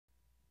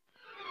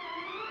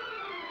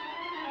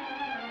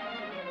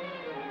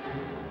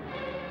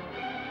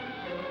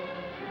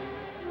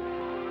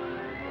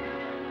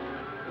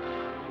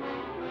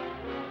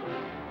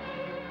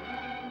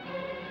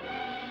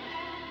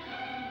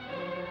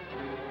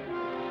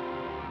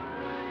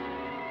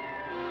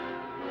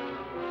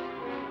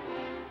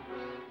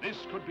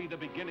could be the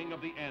beginning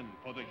of the end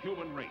for the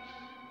human race.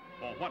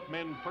 For what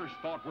men first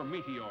thought were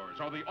meteors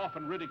or the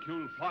often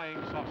ridiculed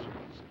flying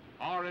saucers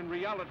are in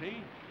reality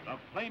the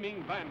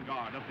flaming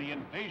vanguard of the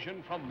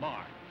invasion from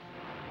Mars.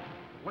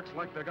 Looks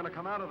like they're going to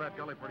come out of that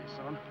gully pretty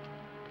soon.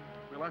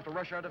 We'll have to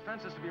rush our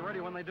defenses to be ready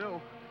when they do.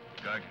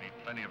 Guards need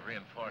plenty of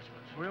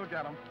reinforcements. We'll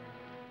get them.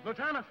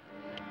 Lieutenant,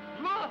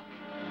 look!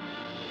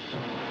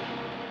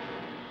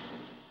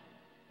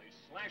 They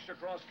slash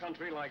across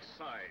country like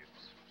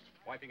scythes,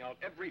 wiping out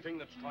everything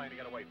that's trying to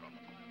get away from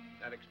them.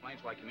 That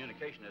explains why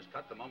communication is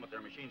cut the moment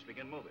their machines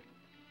begin moving.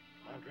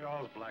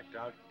 Montreal's blacked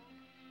out.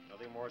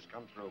 Nothing more's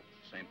come through.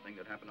 Same thing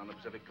that happened on the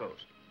Pacific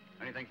coast.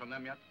 Anything from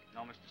them yet?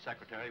 No, Mr.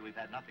 Secretary, we've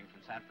had nothing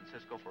from San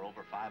Francisco for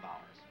over 5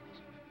 hours.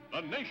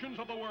 The nations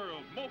of the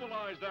world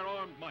mobilize their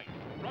armed might,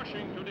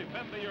 rushing to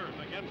defend the Earth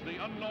against the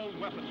unknown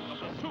weapons of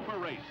the super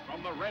race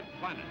from the Red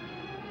Planet.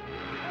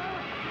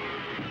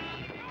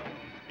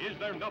 Is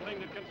there nothing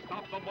that can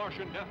stop the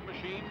Martian death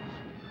machines?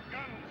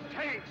 Guns,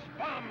 tanks,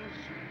 bombs,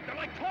 they're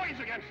like toys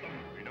against them.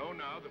 We know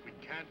now that we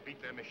can't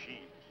beat their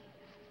machines.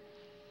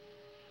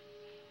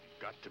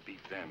 We've got to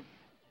beat them.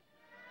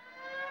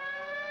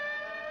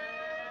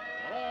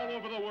 All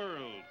over the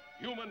world,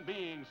 human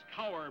beings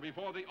cower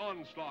before the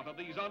onslaught of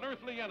these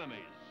unearthly enemies,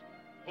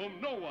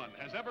 whom no one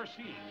has ever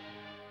seen.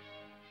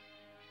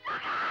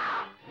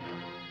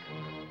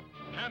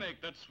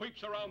 Panic that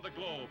sweeps around the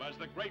globe as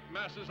the great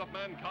masses of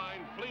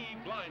mankind flee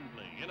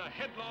blindly in a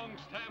headlong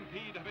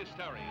stampede of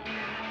hysteria.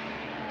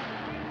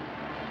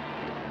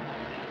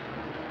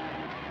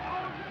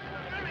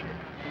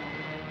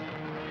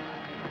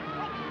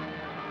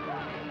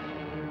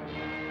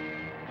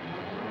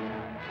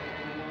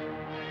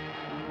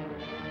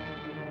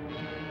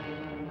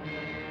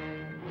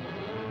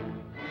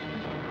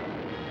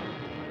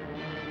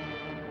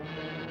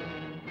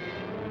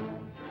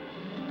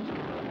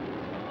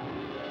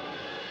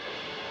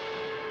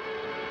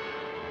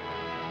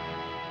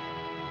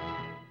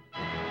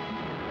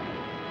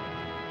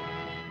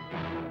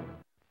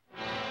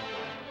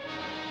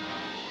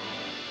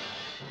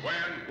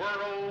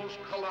 Worlds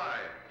collide.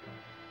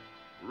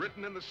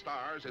 Written in the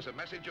stars is a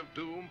message of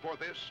doom for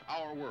this,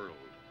 our world.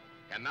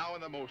 And now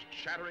in the most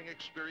shattering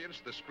experience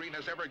the screen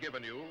has ever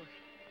given you,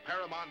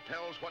 Paramount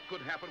tells what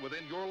could happen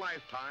within your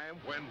lifetime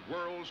when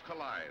worlds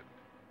collide.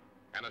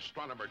 An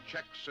astronomer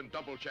checks and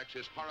double-checks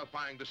his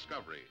horrifying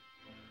discovery.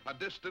 A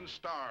distant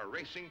star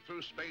racing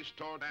through space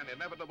toward an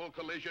inevitable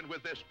collision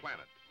with this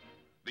planet.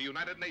 The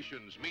United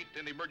Nations meet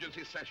in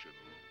emergency session.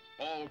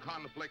 All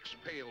conflicts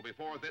pale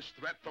before this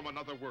threat from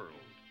another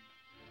world.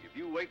 If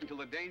you wait until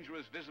the danger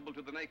is visible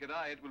to the naked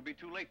eye, it will be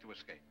too late to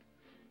escape.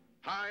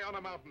 High on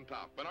a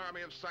mountaintop, an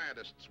army of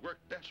scientists work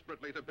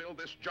desperately to build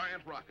this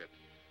giant rocket,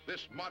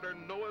 this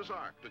modern Noah's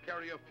Ark to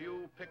carry a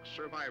few picked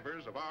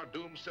survivors of our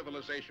doomed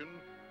civilization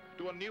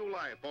to a new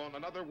life on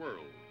another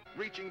world,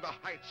 reaching the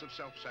heights of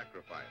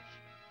self-sacrifice,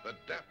 the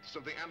depths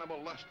of the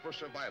animal lust for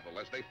survival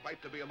as they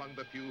fight to be among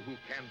the few who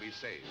can be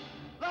saved.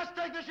 Let's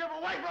take the ship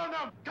away from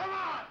them! Come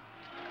on!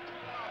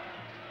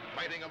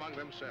 Fighting among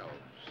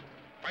themselves,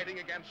 fighting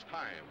against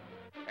time,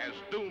 as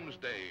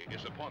doomsday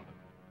is upon them.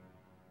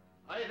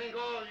 I think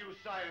all you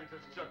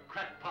scientists are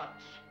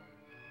crackpots.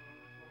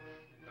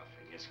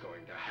 Nothing is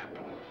going to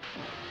happen.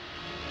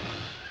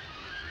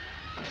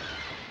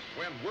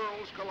 When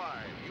worlds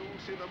collide,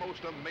 you'll see the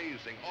most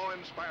amazing,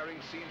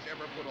 awe-inspiring scenes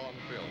ever put on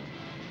film.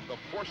 The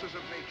forces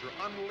of nature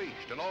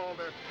unleashed in all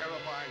their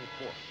terrifying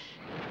force.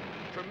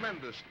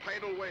 Tremendous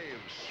tidal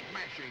waves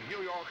smashing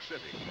New York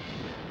City.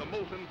 The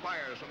molten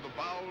fires from the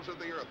bowels of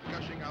the earth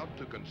gushing out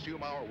to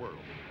consume our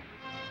world.